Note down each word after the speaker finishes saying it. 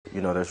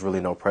there's really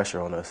no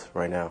pressure on us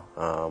right now.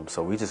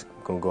 So we just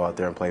gonna go out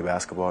there and play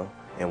basketball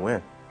and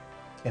win.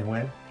 And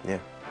win? Yeah.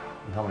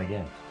 And how many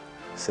games?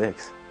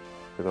 6.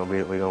 We're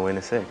gonna win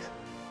in 6.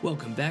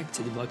 Welcome back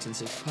to the Bucks and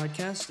Six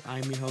podcast.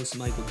 I'm your host,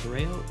 Michael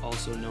Correo,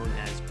 also known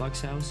as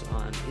Bucks House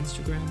on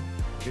Instagram,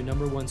 your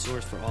number one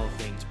source for all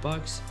things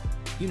Bucks.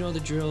 You know the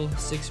drill,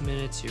 6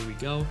 minutes, here we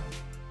go.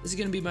 This is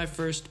going to be my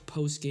first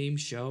post-game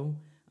show.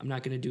 I'm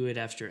not going to do it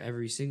after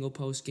every single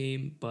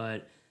post-game,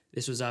 but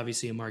this was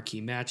obviously a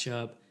marquee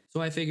matchup,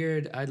 so I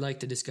figured I'd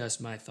like to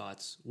discuss my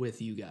thoughts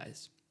with you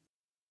guys.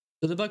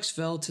 So the Bucks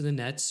fell to the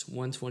Nets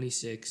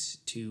 126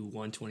 to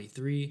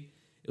 123.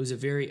 It was a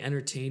very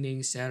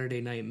entertaining Saturday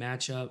night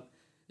matchup.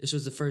 This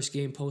was the first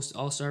game post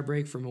All-Star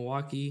break for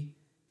Milwaukee.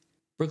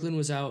 Brooklyn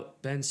was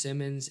out Ben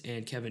Simmons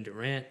and Kevin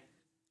Durant.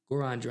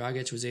 Goran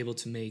Dragic was able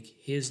to make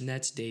his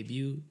Nets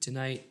debut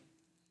tonight.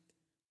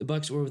 The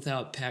Bucks were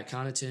without Pat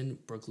Connaughton,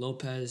 Brook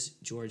Lopez,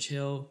 George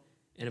Hill,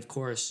 and of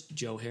course,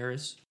 Joe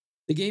Harris.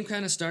 The game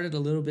kind of started a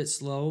little bit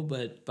slow,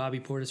 but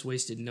Bobby Portis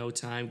wasted no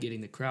time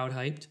getting the crowd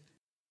hyped.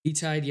 He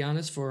tied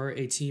Giannis for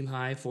a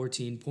team-high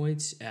 14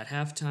 points at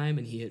halftime,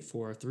 and he hit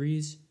 4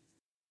 threes.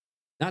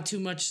 Not too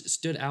much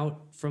stood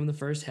out from the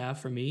first half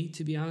for me,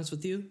 to be honest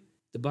with you.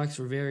 The Bucks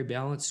were very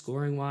balanced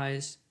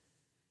scoring-wise.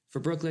 For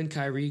Brooklyn,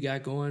 Kyrie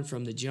got going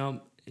from the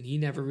jump, and he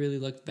never really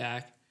looked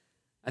back.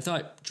 I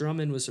thought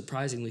Drummond was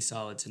surprisingly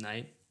solid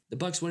tonight. The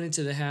Bucks went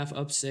into the half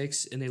up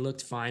 6, and they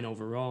looked fine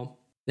overall.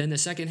 Then the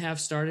second half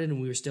started, and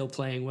we were still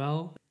playing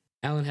well.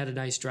 Allen had a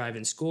nice drive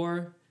and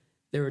score.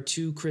 There were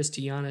 2 Chris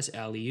to Giannis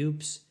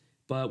alley-oops,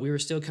 but we were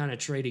still kind of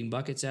trading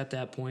buckets at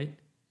that point.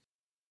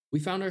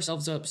 We found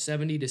ourselves up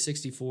 70 to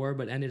 64,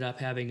 but ended up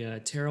having a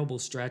terrible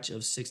stretch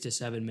of 6 to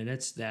 7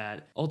 minutes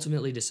that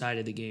ultimately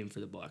decided the game for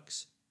the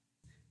Bucks.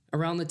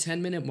 Around the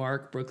 10-minute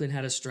mark, Brooklyn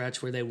had a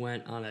stretch where they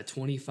went on a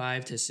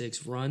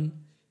 25-6 run.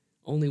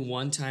 Only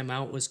one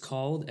timeout was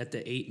called at the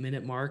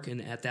 8-minute mark,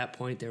 and at that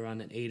point, they were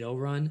on an 8-0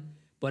 run.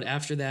 But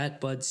after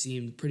that, Bud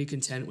seemed pretty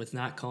content with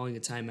not calling a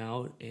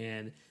timeout,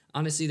 and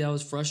honestly, that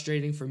was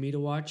frustrating for me to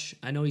watch.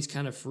 I know he's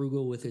kind of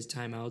frugal with his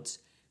timeouts,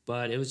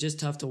 but it was just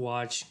tough to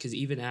watch because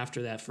even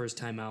after that first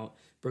timeout,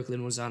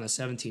 Brooklyn was on a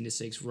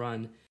 17-6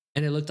 run,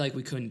 and it looked like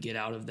we couldn't get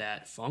out of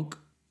that funk.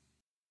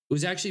 It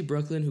was actually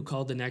Brooklyn who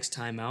called the next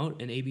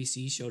timeout, and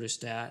ABC showed a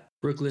stat.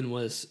 Brooklyn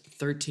was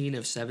 13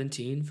 of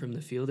 17 from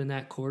the field in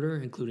that quarter,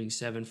 including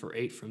 7 for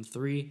 8 from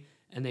 3,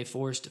 and they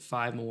forced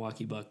 5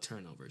 Milwaukee Buck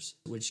turnovers,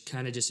 which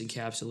kind of just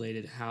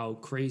encapsulated how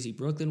crazy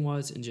Brooklyn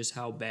was and just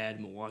how bad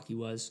Milwaukee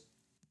was.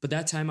 But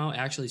that timeout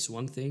actually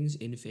swung things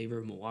in favor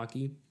of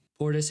Milwaukee.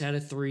 Portis had a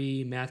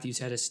 3, Matthews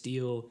had a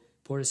steal,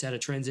 Portis had a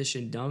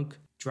transition dunk,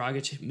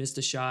 Dragic missed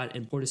a shot,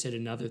 and Portis hit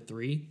another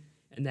 3.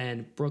 And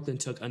then Brooklyn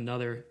took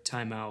another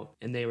timeout,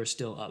 and they were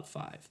still up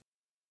 5.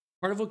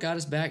 Part of what got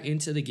us back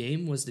into the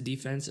game was the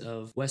defense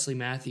of Wesley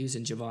Matthews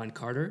and Javon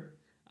Carter.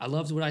 I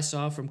loved what I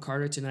saw from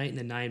Carter tonight in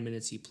the 9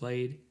 minutes he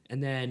played.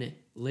 And then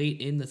late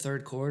in the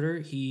third quarter,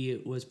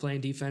 he was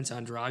playing defense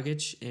on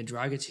Dragic, and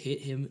Dragic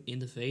hit him in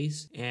the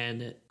face,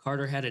 and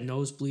Carter had a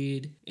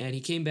nosebleed, and he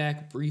came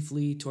back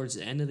briefly towards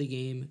the end of the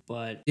game,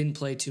 but didn't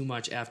play too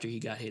much after he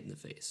got hit in the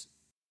face.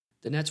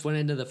 The Nets went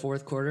into the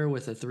fourth quarter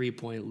with a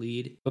 3-point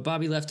lead, but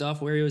Bobby left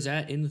off where he was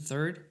at in the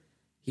third.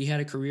 He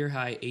had a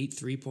career-high 8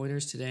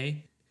 3-pointers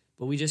today,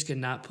 but we just could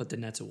not put the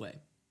Nets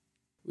away.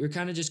 We were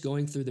kind of just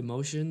going through the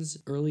motions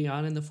early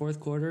on in the fourth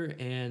quarter,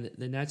 and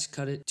the Nets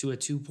cut it to a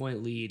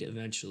 2-point lead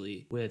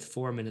eventually with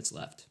 4 minutes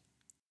left.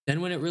 Then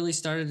when it really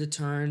started to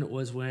turn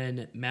was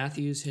when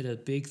Matthews hit a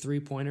big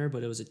 3-pointer,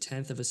 but it was a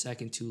 1/10 of a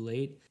second too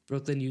late.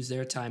 Brooklyn used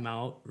their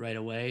timeout right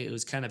away. It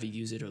was kind of a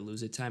use it or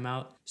lose it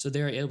timeout. So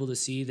they were able to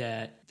see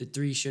that the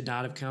 3 should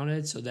not have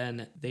counted. So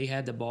then they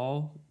had the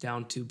ball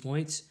down 2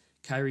 points.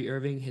 Kyrie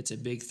Irving hits a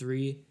big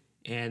 3,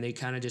 and they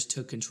kind of just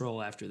took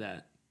control after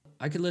that.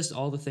 I could list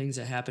all the things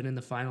that happened in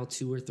the final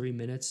 2 or 3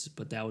 minutes,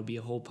 but that would be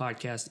a whole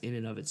podcast in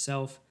and of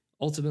itself.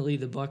 Ultimately,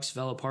 the Bucks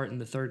fell apart in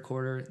the third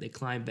quarter. They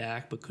climbed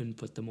back but couldn't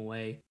put them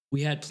away.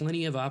 We had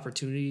plenty of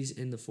opportunities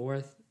in the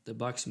fourth. The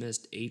Bucks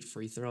missed 8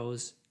 free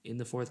throws in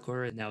the fourth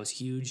quarter, and that was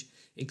huge,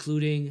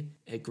 including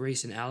a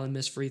Grayson Allen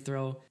missed free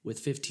throw with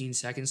 15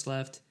 seconds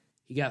left.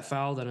 He got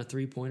fouled on a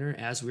 3-pointer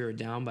as we were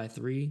down by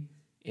 3,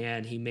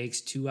 and he makes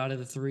 2 out of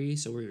the 3,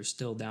 so we were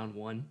still down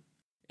 1.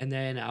 And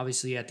then,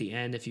 obviously, at the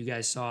end, if you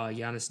guys saw,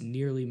 Giannis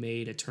nearly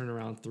made a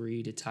turnaround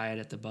 3 to tie it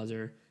at the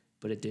buzzer,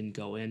 but it didn't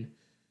go in.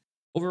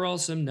 Overall,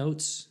 some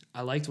notes.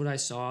 I liked what I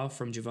saw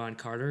from Javon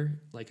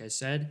Carter. Like I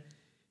said,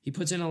 he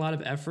puts in a lot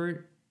of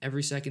effort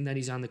every second that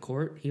he's on the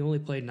court. He only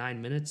played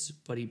 9 minutes,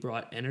 but he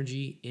brought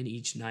energy in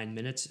each 9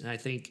 minutes, and I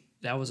think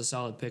that was a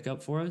solid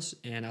pickup for us,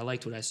 and I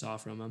liked what I saw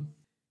from him.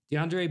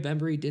 DeAndre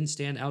Bembry didn't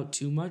stand out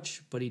too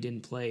much, but he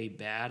didn't play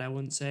bad, I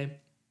wouldn't say.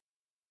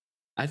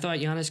 I thought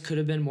Giannis could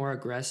have been more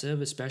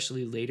aggressive,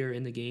 especially later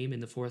in the game in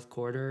the fourth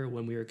quarter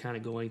when we were kind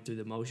of going through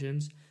the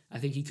motions. I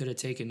think he could have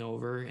taken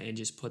over and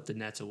just put the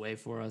Nets away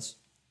for us.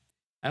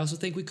 I also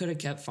think we could have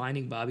kept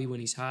finding Bobby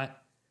when he's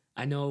hot.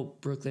 I know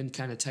Brooklyn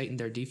kind of tightened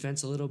their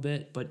defense a little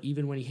bit, but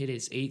even when he hit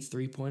his 8th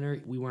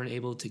three-pointer, we weren't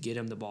able to get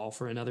him the ball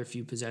for another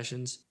few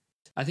possessions.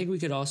 I think we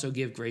could also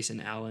give Grayson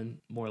Allen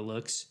more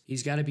looks.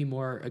 He's got to be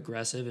more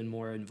aggressive and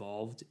more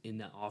involved in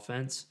the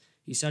offense.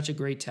 He's such a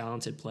great,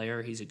 talented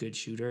player. He's a good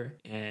shooter,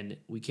 and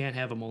we can't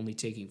have him only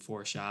taking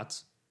 4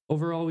 shots.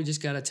 Overall, we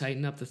just got to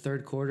tighten up the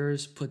third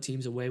quarters, put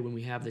teams away when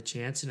we have the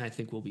chance, and I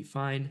think we'll be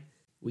fine.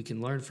 We can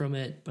learn from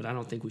it, but I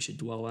don't think we should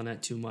dwell on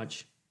it too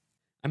much.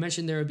 I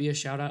mentioned there would be a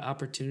shout-out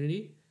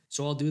opportunity,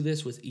 so I'll do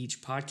this with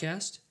each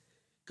podcast.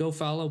 Go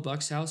follow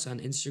Bucks House on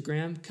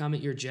Instagram.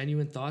 Comment your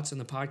genuine thoughts on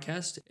the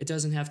podcast. It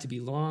doesn't have to be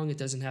long. It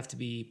doesn't have to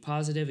be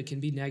positive. It can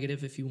be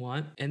negative if you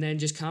want. And then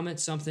just comment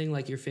something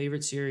like your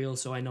favorite cereal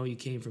so I know you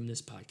came from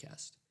this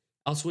podcast.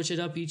 I'll switch it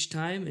up each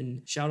time,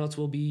 and shout-outs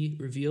will be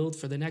revealed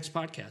for the next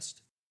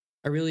podcast.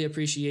 I really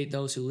appreciate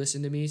those who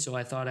listen to me, so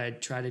I thought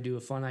I'd try to do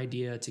a fun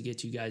idea to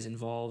get you guys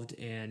involved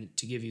and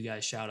to give you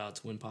guys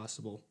shout-outs when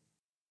possible.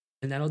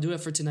 And that'll do it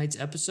for tonight's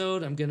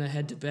episode. I'm going to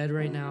head to bed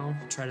right now,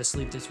 try to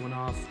sleep this one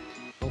off.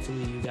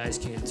 Hopefully you guys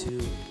can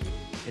too.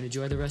 And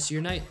enjoy the rest of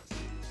your night.